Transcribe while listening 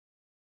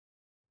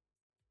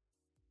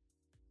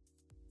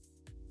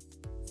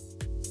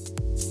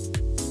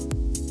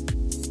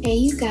Hey,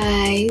 you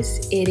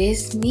guys, it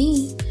is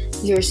me,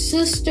 your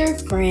sister,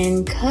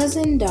 friend,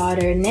 cousin,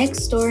 daughter,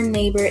 next door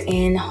neighbor,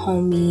 and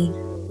homie,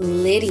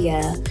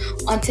 Lydia.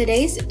 On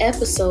today's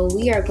episode,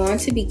 we are going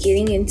to be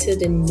getting into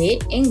the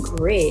knit and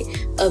grit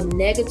of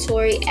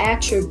negatory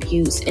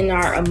attributes in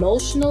our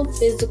emotional,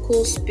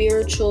 physical,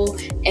 spiritual,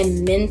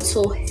 and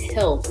mental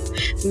health.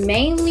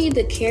 Mainly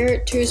the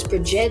characters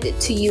projected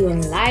to you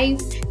in life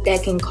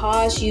that can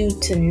cause you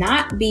to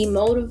not be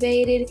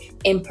motivated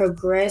and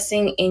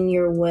progressing in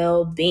your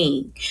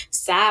well-being.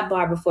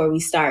 Sidebar before we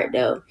start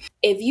though.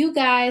 If you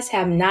guys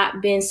have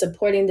not been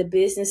supporting the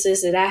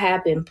businesses that I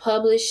have been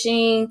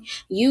publishing,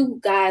 you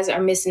guys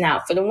are missing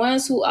out. For the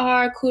ones who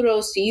are,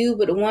 kudos to you,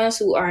 but the ones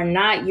who are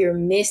not, you're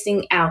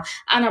missing out.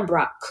 I done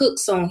brought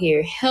cooks on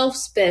here, health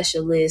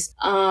specialists,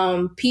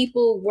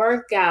 people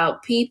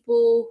workout,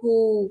 people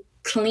who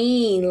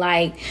clean,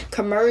 like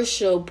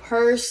commercial,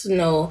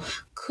 personal,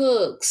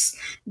 cooks,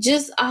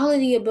 just all of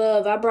the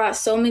above. I brought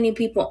so many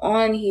people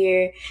on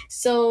here.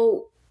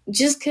 So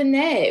just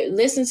connect.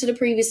 Listen to the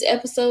previous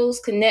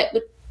episodes.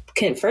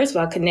 First of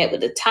all, connect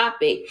with the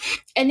topic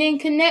and then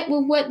connect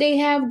with what they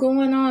have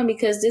going on,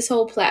 because this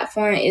whole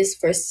platform is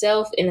for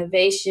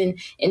self-innovation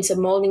into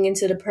molding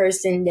into the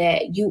person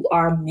that you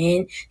are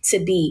meant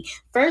to be.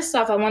 First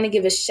off, I want to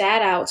give a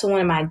shout out to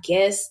one of my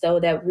guests, though,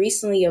 that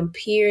recently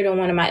appeared on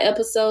one of my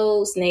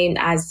episodes, named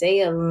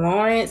Isaiah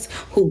Lawrence,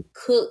 who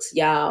cooks,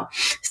 y'all.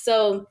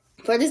 So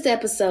for this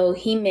episode,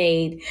 he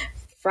made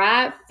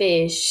fried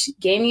fish,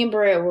 gave me a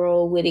bread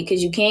roll with it,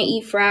 because you can't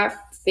eat fried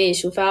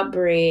fish without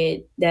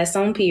bread. That's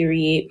on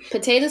period.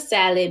 Potato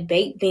salad,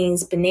 baked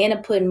beans,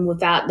 banana pudding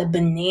without the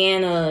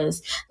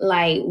bananas.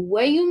 Like,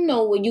 where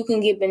you can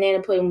get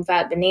banana pudding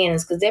without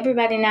bananas? Because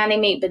everybody now, they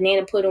make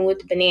banana pudding with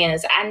the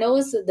bananas. I know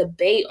it's a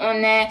debate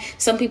on that.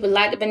 Some people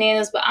like the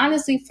bananas, but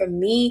honestly, for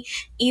me,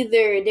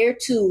 either they're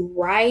too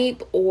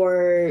ripe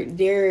or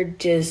they're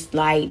just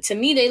like, to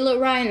me, they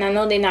look rotten. I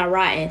know they're not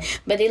rotten,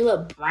 but they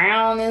look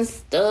brown and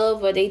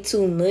stuff, or they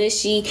too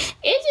mushy.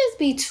 It just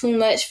be too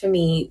much for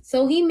me.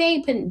 So he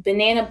made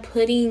banana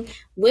pudding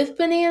with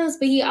bananas,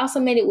 but he also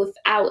made it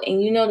without,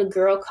 and the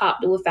girl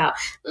copped it without.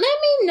 Let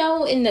me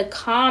know in the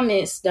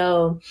comments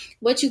though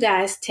what you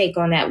guys take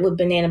on that with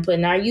banana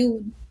pudding. Are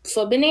you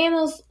for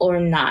bananas or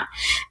not?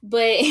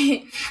 But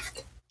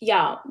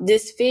y'all,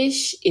 this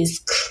fish is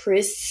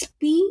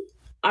crispy.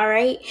 All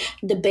right.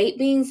 The baked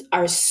beans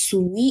are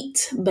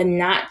sweet, but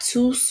not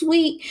too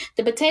sweet.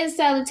 The potato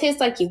salad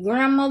tastes like your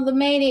grandmother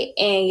made it.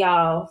 And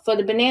y'all, for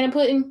the banana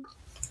pudding,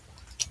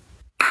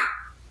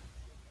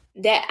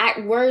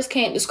 words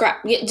can't describe.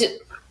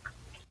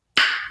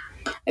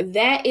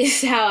 That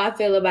is how I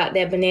feel about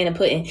that banana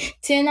pudding.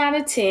 10 out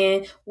of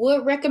 10,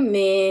 would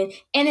recommend,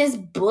 and it's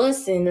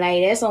busting,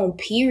 like that's on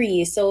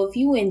period. So if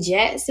you in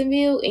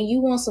Jacksonville and you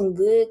want some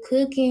good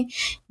cooking,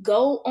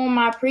 go on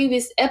my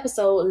previous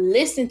episode,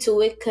 listen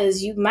to it,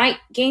 because you might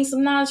gain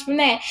some knowledge from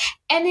that.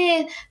 And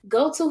then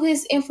go to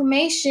his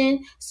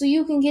information so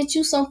you can get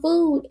you some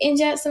food in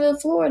Jacksonville,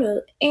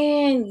 Florida.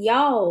 And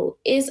y'all,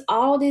 it's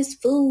all this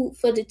food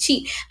for the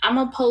cheap. I'm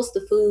going to post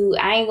the food.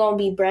 I ain't going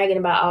to be bragging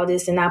about all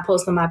this and not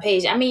post on my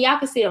page. I mean, y'all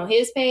can see it on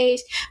his page.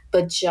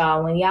 But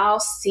y'all, when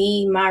y'all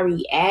see my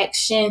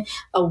reaction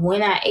of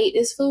when I ate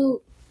this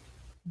food,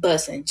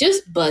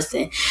 just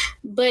busting.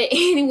 But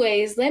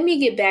anyways, let me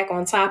get back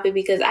on topic,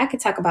 because I could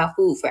talk about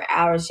food for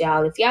hours,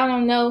 y'all. If y'all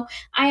don't know,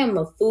 I am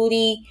a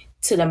foodie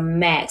to the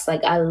max.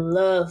 Like, I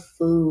love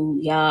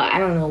food, y'all. I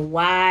don't know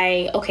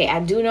why. Okay, I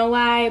do know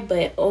why,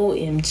 but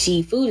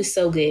OMG, food is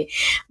so good.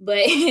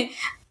 But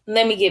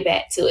let me get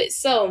back to it.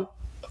 So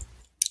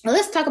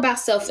let's talk about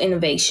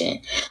self-innovation.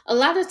 A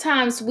lot of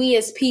times we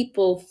as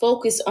people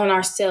focus on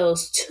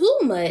ourselves too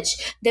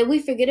much that we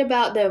forget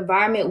about the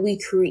environment we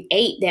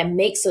create that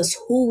makes us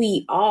who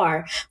we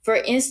are. For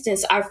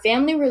instance, our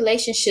family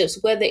relationships,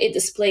 whether it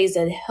displays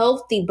a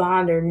healthy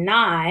bond or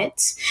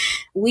not,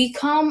 we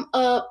come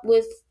up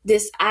with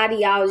this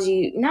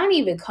ideology, not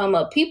even come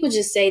up, people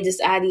just say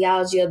this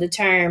ideology of the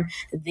term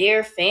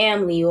their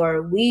family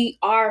or we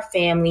are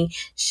family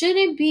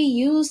shouldn't be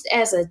used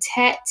as a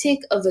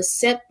tactic of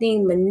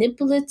accepting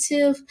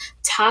manipulative,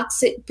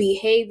 toxic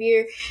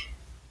behavior.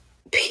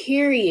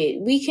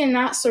 Period. We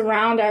cannot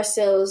surround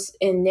ourselves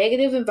in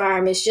negative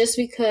environments just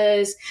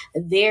because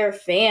they're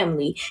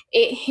family.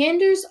 It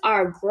hinders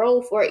our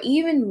growth, or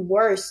even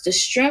worse, the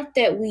strength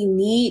that we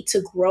need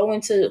to grow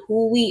into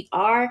who we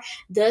are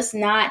does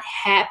not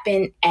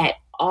happen at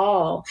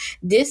all.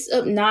 This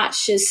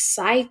obnoxious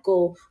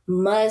cycle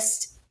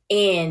must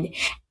end.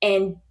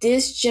 And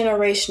this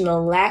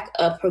generational lack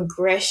of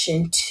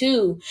progression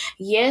too.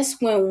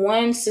 Yes, when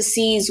one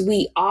succeeds,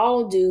 we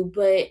all do,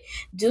 but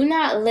do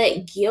not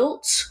let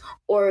guilt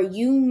or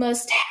you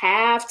must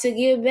have to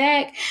give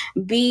back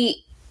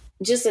be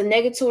just a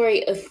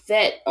negatory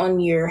effect on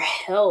your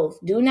health.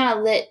 Do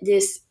not let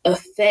this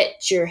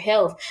affect your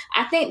health.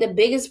 I think the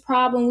biggest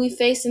problem we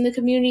face in the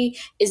community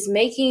is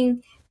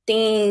making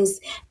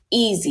things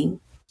easy.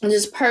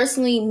 just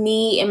personally,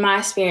 me and my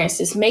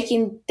experiences,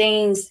 making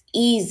things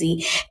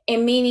easy,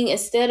 and meaning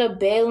instead of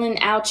bailing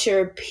out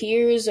your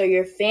peers or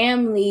your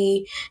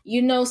family,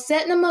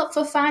 setting them up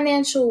for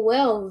financial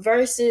wealth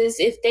versus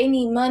if they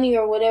need money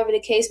or whatever the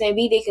case may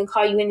be, they can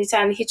call you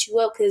anytime to hit you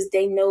up because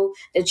they know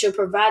that you're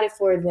provided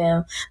for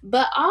them.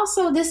 But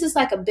also, this is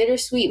like a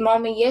bittersweet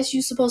moment. Yes,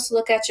 you're supposed to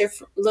look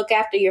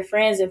after your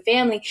friends and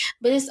family,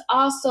 but it's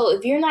also,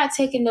 if you're not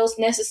taking those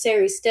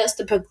necessary steps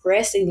to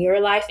progress in your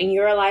life and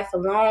your life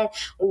alone,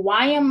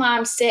 why am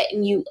I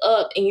setting you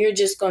up and you're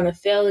just going to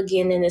fail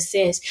again in a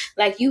sense?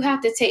 Like, you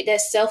have to take that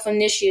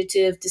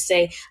self-initiative to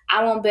say,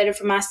 I want better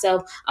for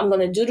myself. I'm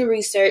going to do the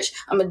research.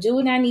 I'm going to do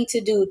what I need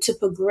to do to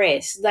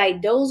progress.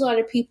 Like, those are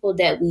the people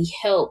that we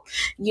help,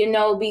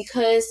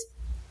 because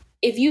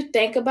if you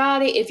think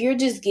about it, if you're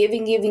just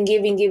giving, and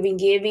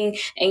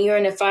you're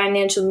in the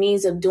financial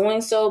means of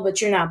doing so,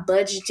 but you're not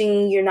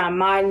budgeting, you're not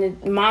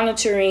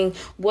monitoring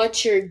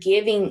what you're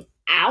giving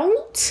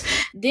out,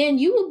 then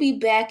you will be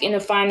back in a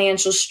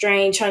financial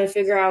strain trying to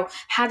figure out,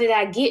 how did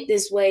I get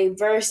this way,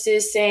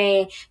 versus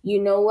saying, you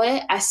know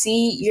what, I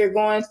see you're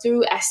going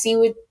through, I see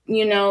what,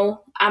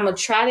 I'm going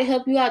to try to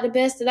help you out the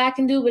best that I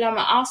can do, but I'm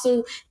going to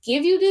also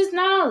give you this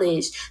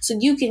knowledge so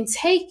you can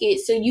take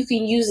it, so you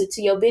can use it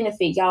to your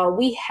benefit. Y'all,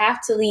 we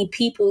have to lead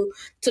people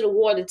to the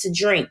water to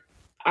drink.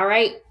 All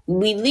right.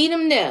 We lead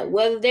them there.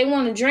 Whether they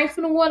want to drink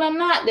from the water or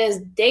not, that's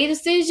their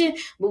decision,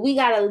 but we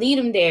got to lead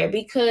them there,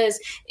 because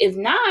if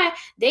not,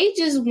 they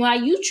just,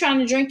 while you trying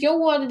to drink your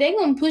water, they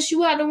going to push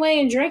you out the way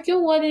and drink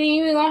your water, and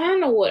you ain't going to have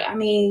no water. I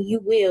mean, you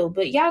will,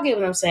 but y'all get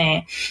what I'm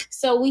saying.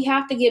 So we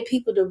have to give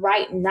people the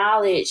right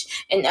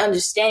knowledge and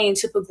understanding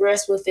to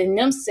progress within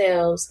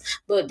themselves,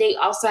 but they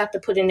also have to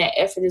put in that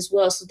effort as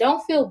well. So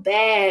don't feel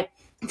bad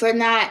for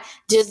not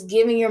just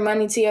giving your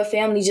money to your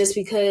family just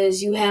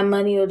because you have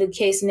money, or the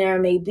case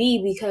scenario may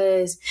be,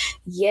 because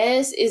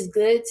yes, it's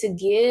good to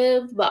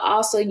give, but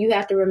also you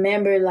have to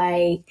remember,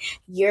 like,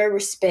 your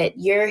respect,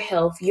 your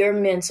health, your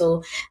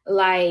mental,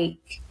 like,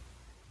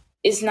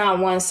 it's not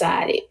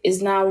one-sided.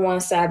 It's not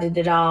one-sided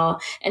at all.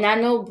 And I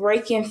know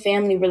breaking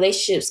family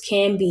relationships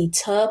can be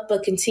tough,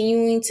 but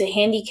continuing to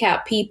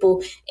handicap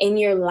people in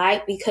your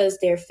life because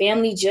their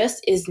family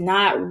just is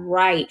not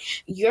right,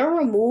 your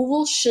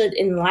removal should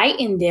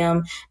enlighten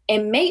them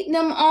and make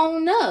them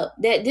own up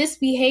that this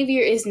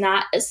behavior is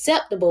not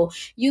acceptable.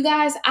 You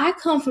guys, I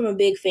come from a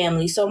big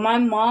family. So my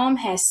mom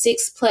has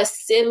 6+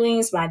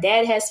 siblings. My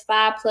dad has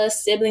 5+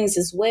 siblings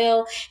as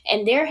well.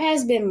 And there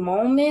has been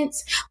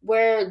moments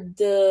where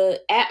the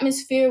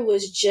atmosphere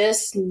was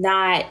just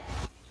not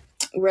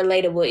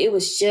relatable. It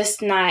was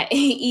just not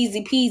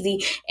easy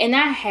peasy, and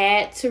I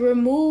had to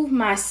remove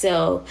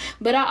myself.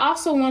 But I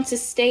also want to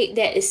state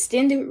that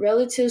extended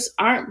relatives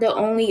aren't the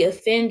only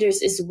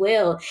offenders as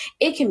well.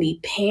 It can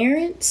be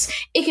parents,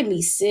 it can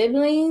be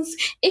siblings,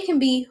 it can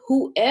be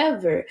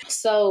whoever.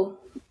 So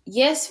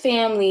yes,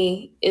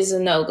 family is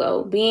a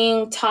no-go.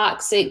 Being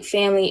toxic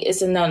family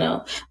is a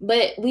no-no.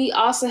 But we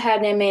also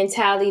have that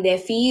mentality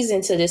that feeds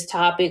into this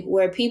topic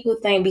where people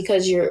think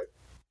because you're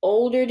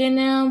older than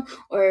them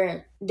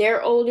or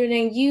they're older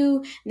than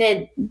you,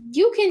 that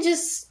you can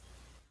just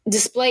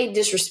display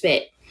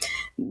disrespect.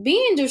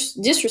 Being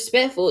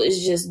disrespectful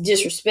is just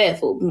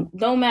disrespectful.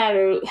 No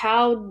matter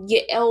how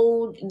you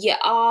old you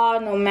are,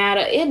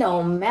 it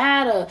don't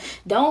matter.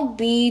 Don't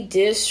be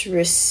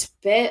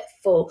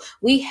disrespectful.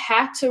 We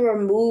have to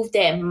remove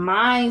that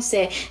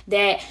mindset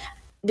that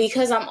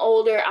because I'm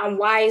older, I'm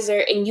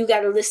wiser, and you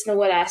got to listen to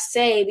what I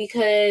say.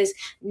 Because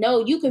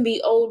no, you can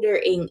be older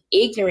and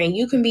ignorant.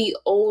 You can be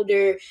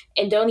older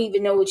and don't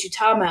even know what you're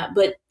talking about,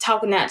 but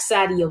talking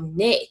outside of your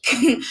neck.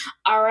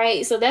 All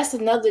right. So that's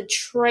another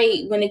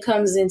trait when it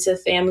comes into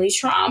family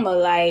trauma.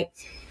 Like,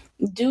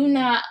 do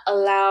not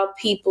allow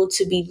people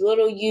to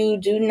belittle you.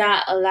 Do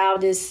not allow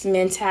this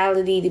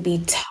mentality to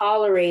be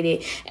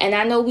tolerated. And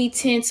I know we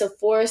tend to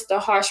force the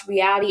harsh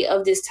reality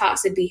of this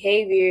toxic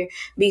behavior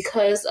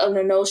because of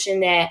the notion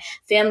that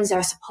families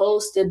are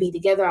supposed to be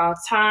together all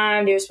the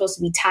time. They're supposed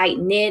to be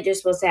tight-knit. They're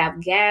supposed to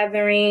have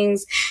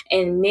gatherings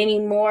and many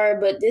more.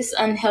 But this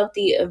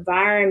unhealthy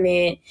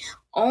environment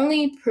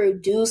only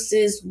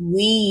produces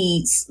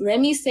weeds. Let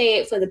me say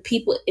it for the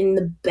people in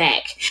the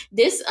back.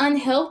 This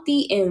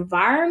unhealthy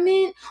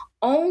environment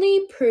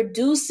only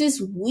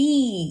produces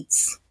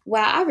weeds.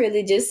 Wow, I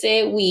really just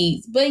said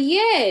weeds. But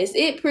yes,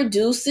 it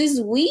produces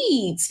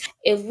weeds.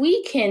 If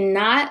we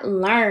cannot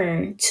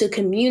learn to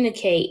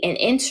communicate and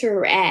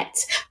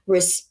interact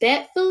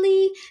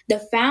respectfully, the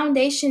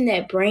foundation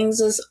that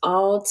brings us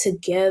all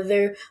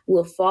together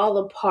will fall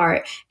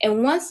apart.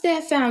 And once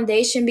that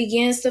foundation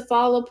begins to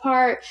fall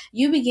apart,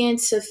 you begin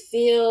to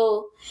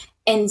feel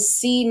and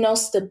see no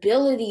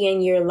stability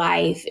in your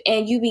life,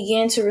 and you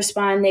begin to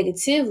respond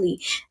negatively.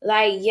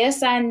 Like,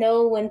 yes, I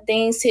know when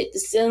things hit the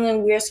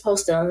ceiling, we're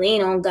supposed to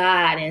lean on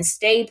God and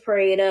stay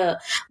prayed up.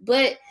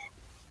 But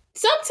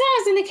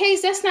sometimes in the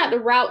case, that's not the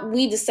route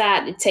we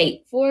decide to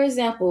take. For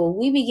example,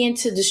 we begin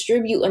to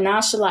distribute a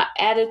nonchalant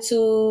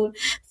attitude,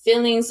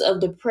 feelings of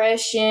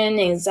depression,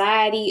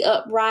 anxiety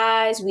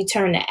uprise. We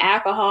turn to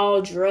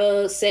alcohol,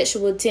 drugs,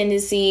 sexual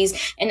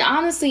tendencies, and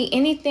honestly,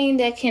 anything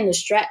that can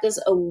distract us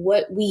of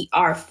what we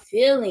are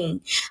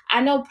feeling.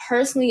 I know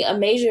personally a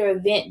major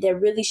event that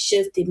really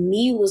shifted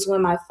me was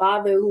when my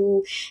father,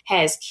 who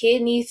has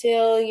kidney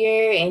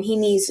failure and he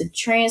needs a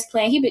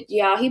transplant. He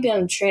been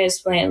on the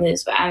transplant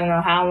list for I don't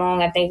know how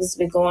long. I think it's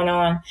been going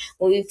on.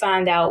 When we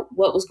find out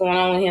what was going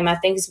on with him, I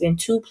think it's been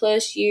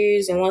 2+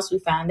 years. And once we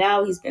found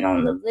out, he's been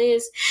on the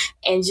list.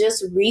 And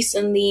just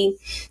recently,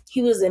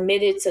 he was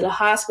admitted to the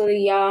hospital,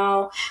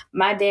 y'all.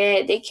 My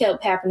dad, they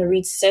kept having to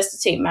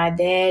resuscitate my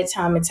dad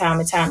time and time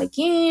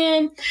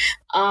again.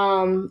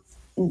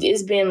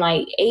 It's been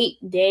like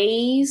 8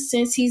 days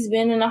since he's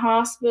been in the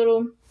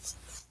hospital.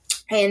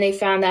 And they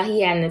found out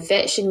he had an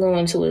infection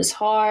going to his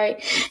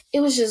heart. He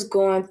was just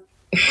going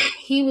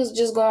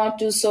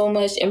through so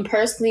much. And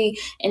personally,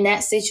 in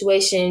that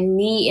situation,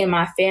 me and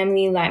my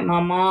family, like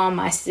my mom,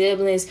 my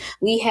siblings,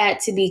 we had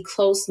to be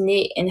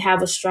close-knit and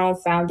have a strong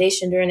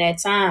foundation during that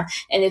time.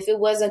 And if it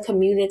wasn't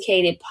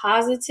communicated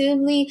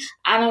positively,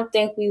 I don't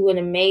think we would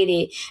have made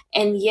it.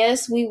 And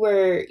yes, we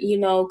were,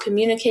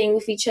 communicating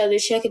with each other,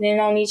 checking in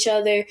on each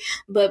other.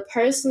 But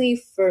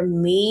personally, for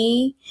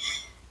me,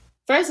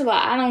 first of all,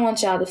 I don't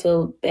want y'all to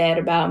feel bad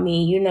about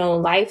me.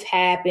 Life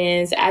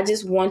happens. I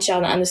just want y'all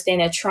to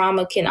understand that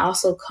trauma can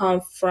also come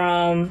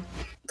from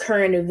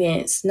current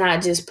events,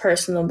 not just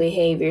personal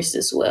behaviors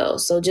as well.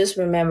 So just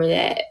remember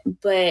that.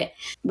 But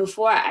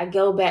before I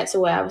go back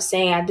to what I was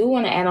saying, I do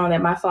want to add on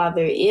that my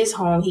father is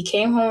home. He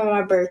came home on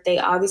my birthday,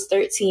 August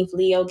 13th,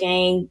 Leo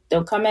gang.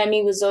 Don't come at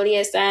me with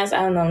zodiac signs.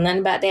 I don't know nothing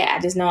about that. I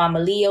just know I'm a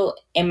Leo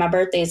and my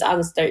birthday is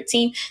August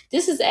 13th.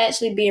 This is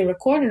actually being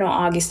recorded on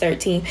August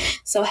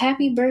 13th. So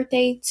happy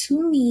birthday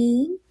to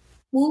me.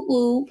 Woo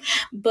woo.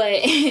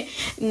 But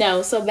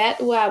no, so back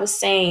to what I was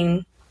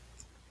saying.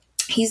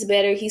 He's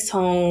better. He's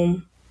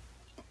home.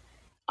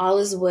 All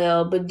is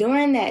well. But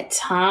during that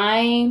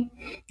time,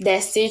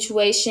 that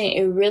situation,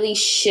 it really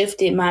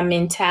shifted my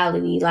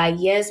mentality. Like,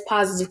 yes,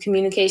 positive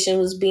communication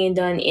was being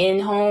done in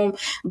home,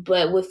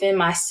 but within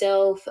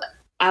myself,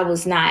 I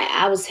was not.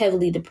 I was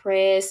heavily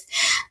depressed.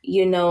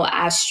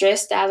 I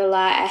stressed out a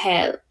lot. I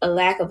had a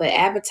lack of an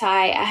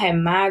appetite. I had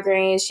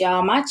migraines,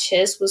 y'all. My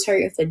chest was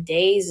hurting for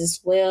days as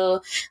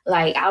well.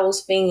 Like, I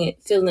was feeling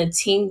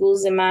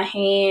tingles in my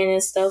hand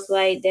and stuff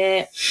like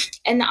that.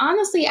 And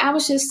honestly, I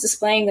was just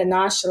displaying a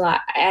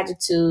nonchalant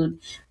attitude.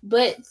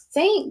 But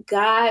thank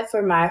God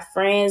for my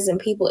friends and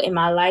people in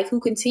my life who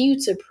continue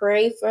to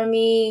pray for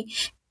me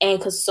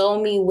and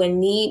console me when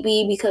need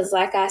be. Because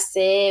like I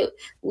said,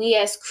 we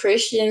as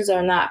Christians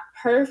are not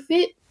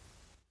perfect.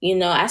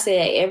 I say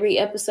that every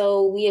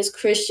episode. We as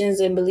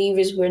Christians and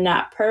believers, we're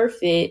not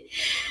perfect.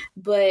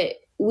 But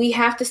we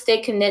have to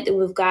stay connected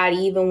with God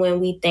even when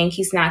we think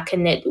he's not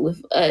connected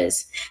with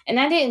us.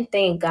 And I didn't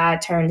think God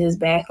turned his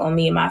back on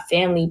me and my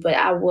family, but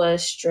I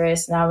was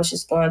stressed and I was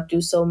just going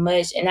through so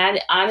much. And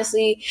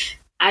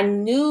I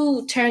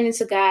knew turning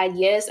to God,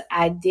 yes,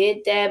 I did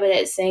that. But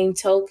at the same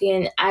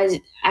token, I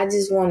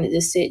just wanted to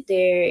sit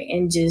there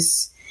and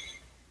just...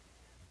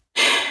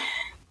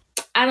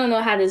 I don't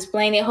know how to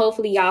explain it.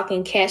 Hopefully y'all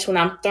can catch what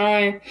I'm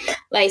throwing.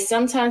 Like,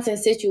 sometimes in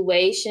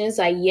situations,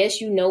 like,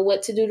 yes, you know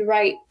what to do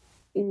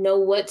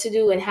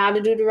and how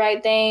to do the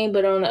right thing.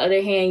 But on the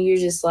other hand, you're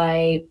just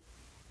like,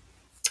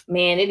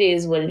 man, it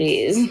is what it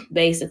is,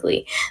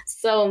 basically.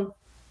 So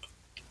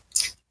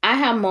I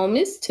have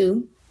moments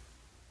too.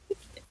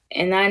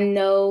 And I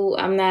know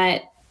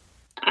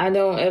I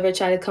don't ever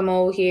try to come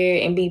over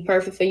here and be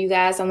perfect for you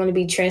guys. I want to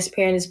be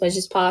transparent as much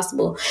as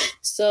possible.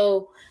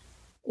 So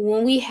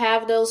when we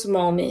have those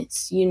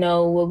moments,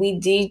 where we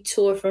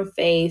detour from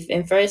faith,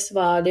 and first of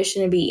all, there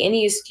shouldn't be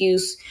any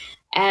excuse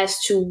as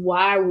to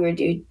why we're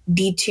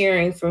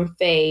detouring from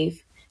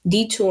faith.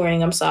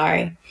 Detouring,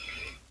 sorry.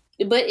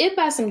 But if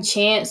by some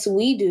chance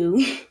we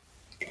do,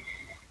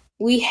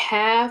 we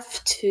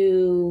have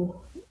to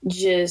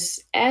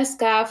just ask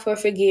God for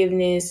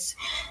forgiveness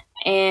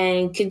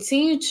and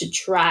continue to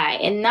try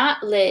and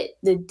not let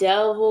the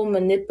devil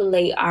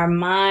manipulate our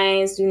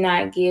minds. Do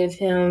not give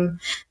him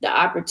the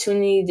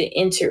opportunity to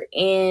enter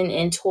in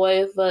and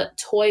toy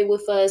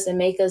with us and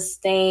make us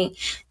think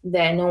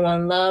that no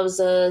one loves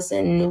us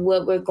and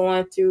what we're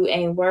going through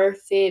ain't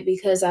worth it.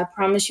 Because I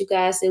promise you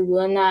guys, it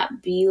will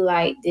not be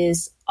like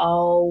this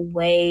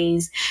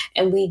always.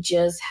 And we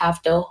just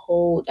have to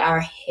hold our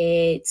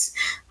heads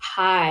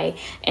high.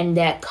 And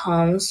that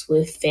comes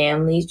with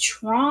family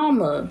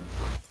trauma.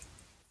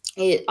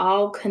 It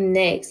all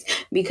connects,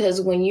 because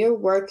when you're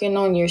working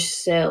on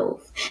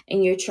yourself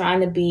and you're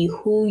trying to be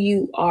who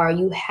you are,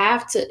 you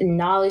have to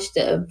acknowledge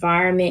the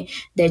environment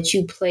that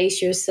you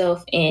place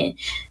yourself in.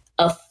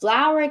 A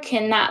flower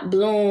cannot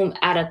bloom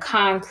out of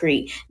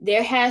concrete.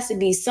 There has to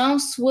be some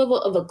swivel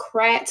of a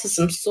crack to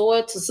some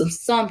soil to some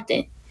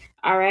something.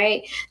 All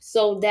right.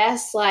 So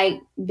that's like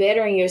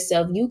bettering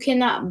yourself. You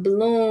cannot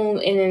bloom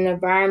in an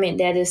environment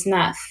that is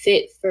not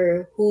fit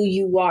for who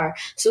you are.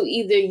 So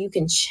either you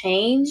can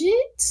change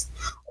it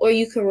or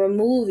you can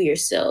remove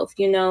yourself.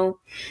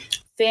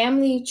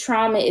 family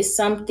trauma is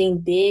something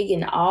big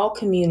in all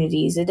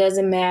communities. It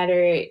doesn't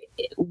matter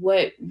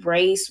what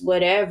race,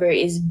 whatever,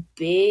 is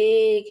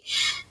big.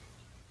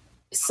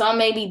 Some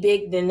may be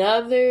big than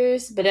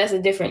others, but that's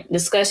a different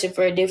discussion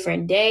for a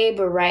different day.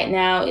 But right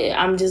now,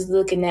 I'm just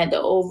looking at the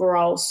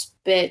overall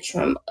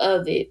spectrum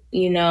of it,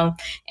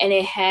 and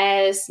it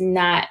has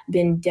not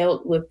been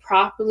dealt with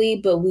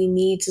properly, but we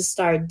need to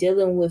start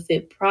dealing with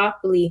it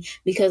properly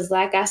because,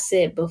 like I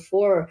said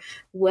before,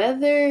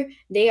 whether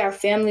they are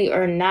family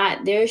or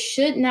not, there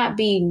should not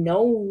be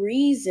no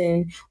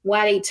reason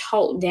why they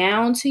talk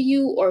down to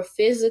you or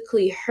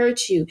physically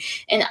hurt you.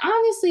 And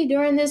honestly,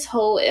 during this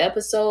whole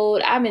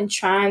episode, I've been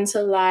trying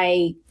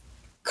to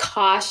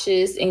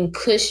cautious and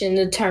cushion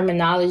the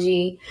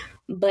terminology,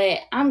 but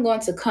I'm going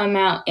to come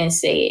out and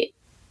say it.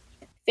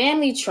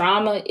 Family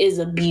trauma is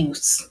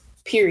abuse.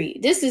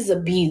 Period. This is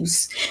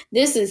abuse.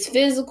 This is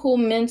physical,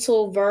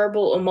 mental,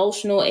 verbal,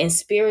 emotional, and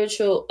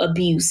spiritual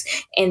abuse.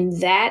 And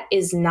that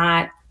is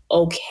not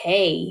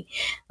okay.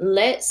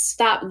 Let's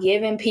stop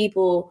giving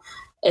people,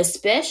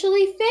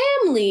 especially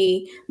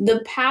family,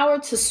 the power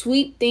to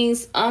sweep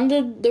things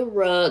under the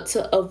rug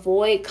to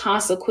avoid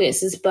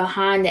consequences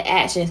behind the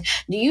actions.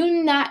 Do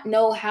you not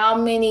know how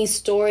many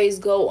stories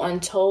go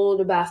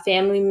untold about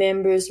family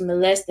members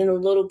molesting the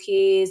little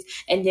kids,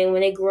 and then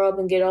when they grow up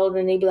and get older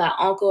and they be like,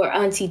 uncle or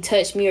auntie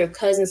touched me, or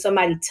cousin,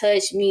 somebody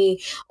touched me,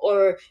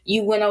 or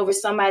you went over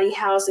somebody's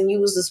house and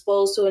you was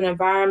exposed to an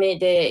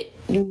environment that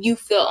you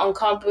felt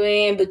uncomfortable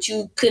in, but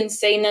you couldn't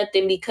say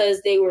nothing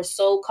because they were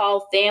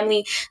so-called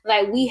family.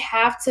 We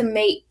have to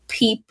make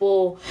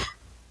people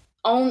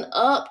own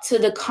up to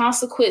the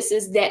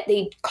consequences that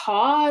they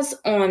cause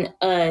on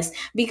us,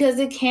 because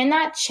it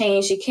cannot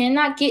change. It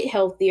cannot get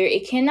healthier.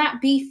 It cannot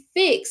be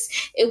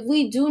fixed if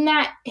we do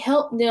not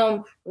help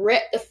them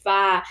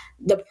rectify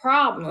the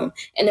problem.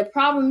 And the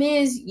problem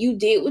is you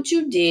did what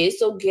you did.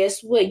 So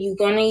guess what? You're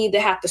going to either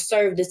have to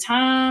serve the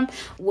time,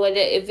 whether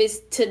if it's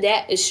to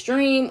that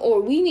extreme,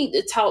 or we need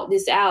to talk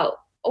this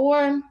out,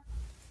 or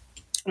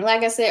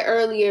like I said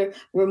earlier,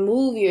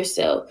 remove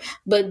yourself,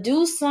 but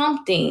do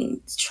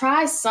something,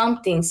 try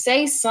something,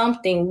 say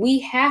something. We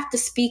have to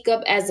speak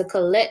up as a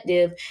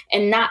collective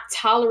and not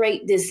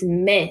tolerate this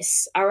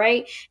mess. All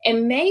right.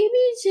 And maybe,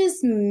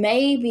 just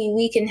maybe,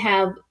 we can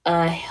have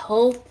a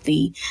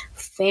healthy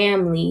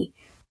family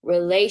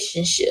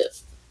relationship,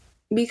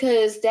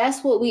 because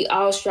that's what we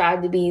all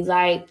strive to be.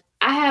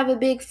 I have a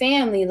big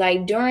family.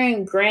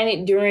 During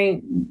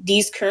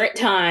these current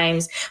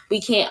times, we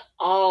can't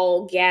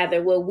all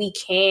gather. Well, we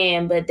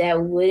can, but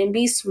that wouldn't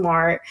be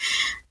smart.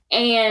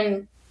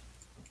 And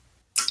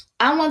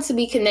I want to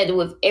be connected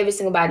with every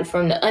single body,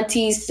 from the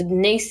aunties to the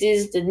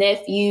nieces, the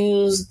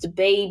nephews, the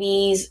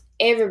babies,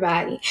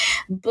 everybody.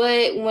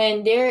 But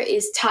when there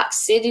is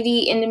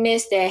toxicity in the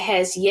midst that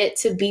has yet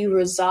to be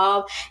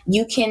resolved,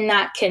 you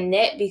cannot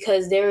connect,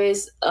 because there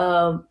is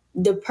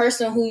the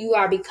person who you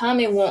are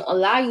becoming won't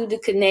allow you to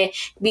connect,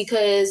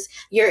 because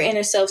your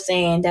inner self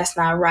saying, that's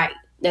not right.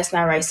 That's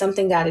not right.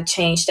 Something got to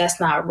change. That's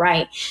not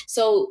right.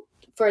 So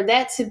for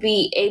that to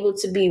be able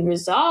to be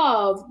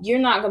resolved, you're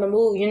not going to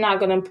move. You're not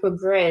going to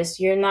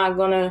progress. You're not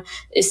going to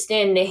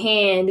extend the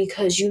hand,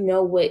 because you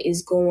know what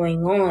is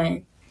going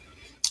on.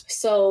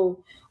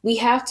 So we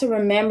have to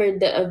remember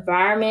the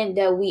environment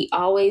that we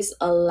always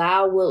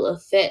allow will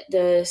affect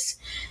us,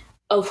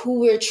 of who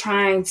we're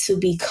trying to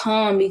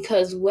become,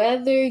 because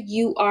whether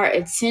you are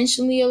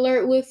intentionally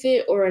alert with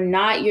it or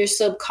not, your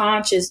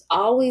subconscious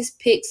always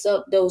picks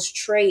up those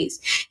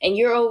traits. And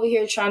you're over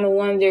here trying to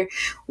wonder,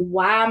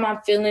 why am I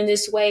feeling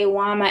this way?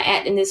 Why am I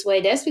acting this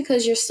way? That's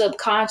because your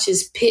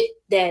subconscious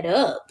picked that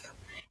up.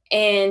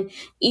 And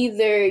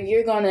either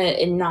you're going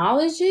to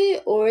acknowledge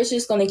it, or it's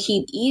just going to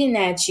keep eating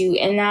at you.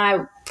 And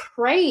I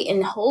pray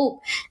and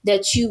hope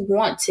that you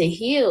want to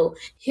heal.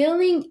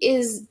 Healing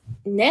is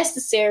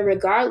necessary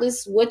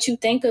regardless what you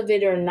think of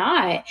it or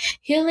not.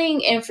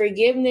 Healing and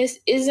forgiveness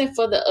isn't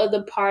for the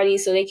other party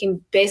so they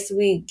can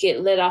basically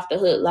get let off the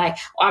hook, like,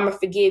 oh, I'm going to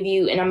forgive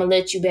you and I'm going to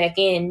let you back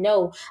in.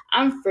 No,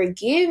 I'm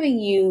forgiving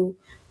you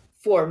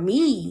for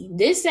me.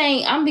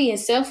 I'm being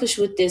selfish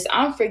with this.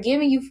 I'm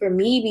forgiving you for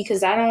me,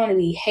 because I don't want to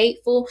be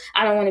hateful.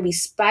 I don't want to be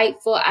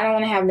spiteful. I don't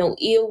want to have no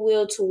ill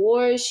will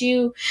towards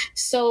you.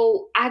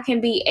 So I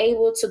can be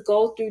able to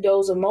go through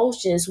those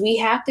emotions. We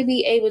have to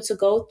be able to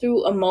go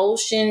through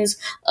emotions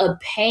of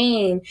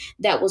pain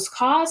that was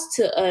caused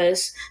to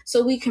us,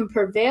 so we can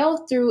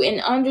prevail through and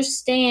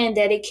understand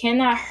that it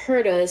cannot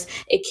hurt us.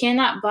 It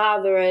cannot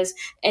bother us.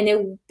 And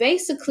it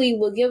basically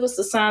will give us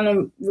a sign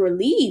of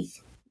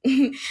relief.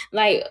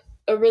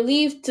 A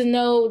relief to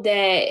know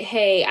that,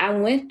 hey, I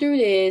went through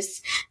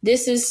this.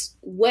 This is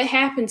what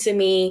happened to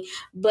me,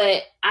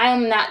 but I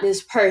am not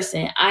this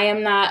person. I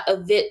am not a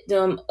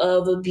victim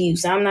of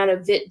abuse. I'm not a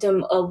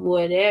victim of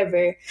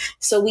whatever.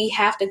 So we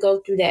have to go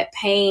through that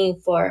pain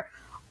for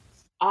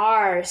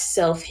our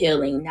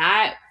self-healing,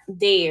 not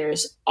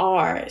theirs,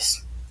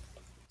 ours.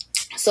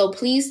 So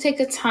please take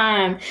a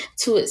time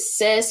to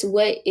assess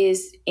what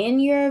is in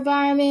your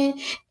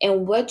environment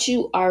and what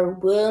you are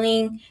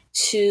willing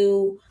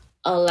to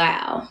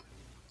allow.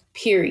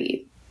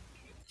 period.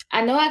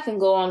 I know I can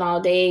go on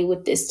all day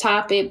with this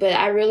topic, but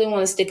I really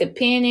want to stick a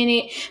pin in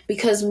it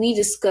because we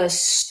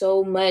discuss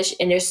so much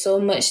and there's so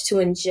much to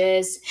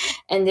ingest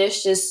and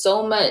there's just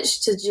so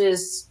much to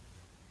just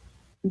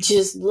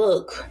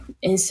look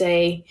and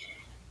say,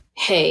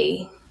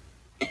 hey,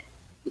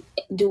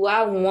 do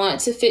I want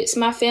to fix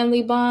my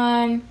family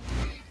bond?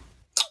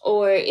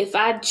 Or if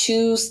I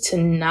choose to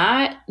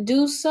not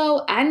do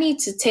so, I need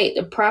to take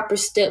the proper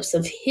steps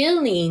of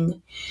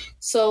healing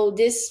so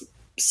this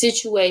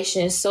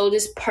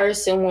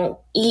person won't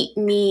eat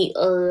me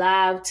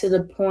alive to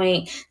the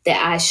point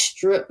that I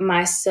strip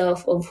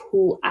myself of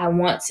who I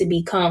want to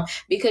become.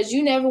 Because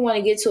you never want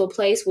to get to a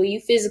place where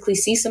you physically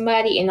see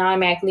somebody and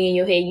automatically in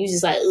your head you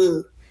just like,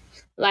 ugh.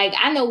 Like,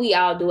 I know we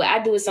all do it.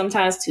 I do it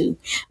sometimes too.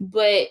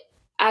 But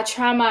I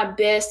try my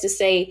best to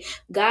say,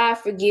 God,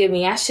 forgive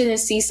me. I shouldn't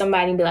see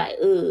somebody and be like,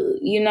 ugh,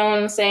 you know what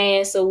I'm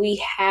saying? So we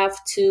have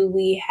to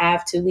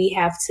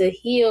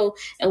heal,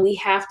 and we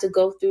have to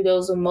go through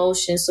those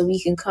emotions so we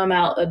can come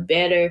out a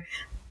better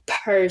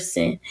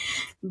person.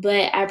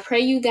 But I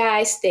pray you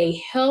guys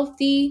stay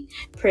healthy,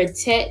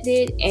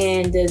 protected,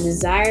 and the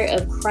desire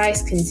of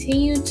Christ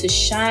continue to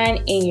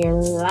shine in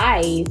your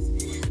life.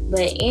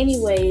 But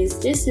anyways,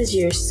 this is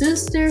your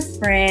sister,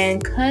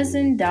 friend,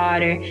 cousin,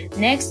 daughter,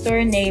 next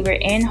door neighbor,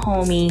 and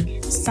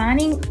homie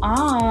signing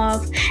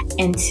off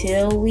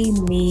until we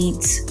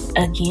meet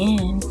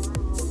again.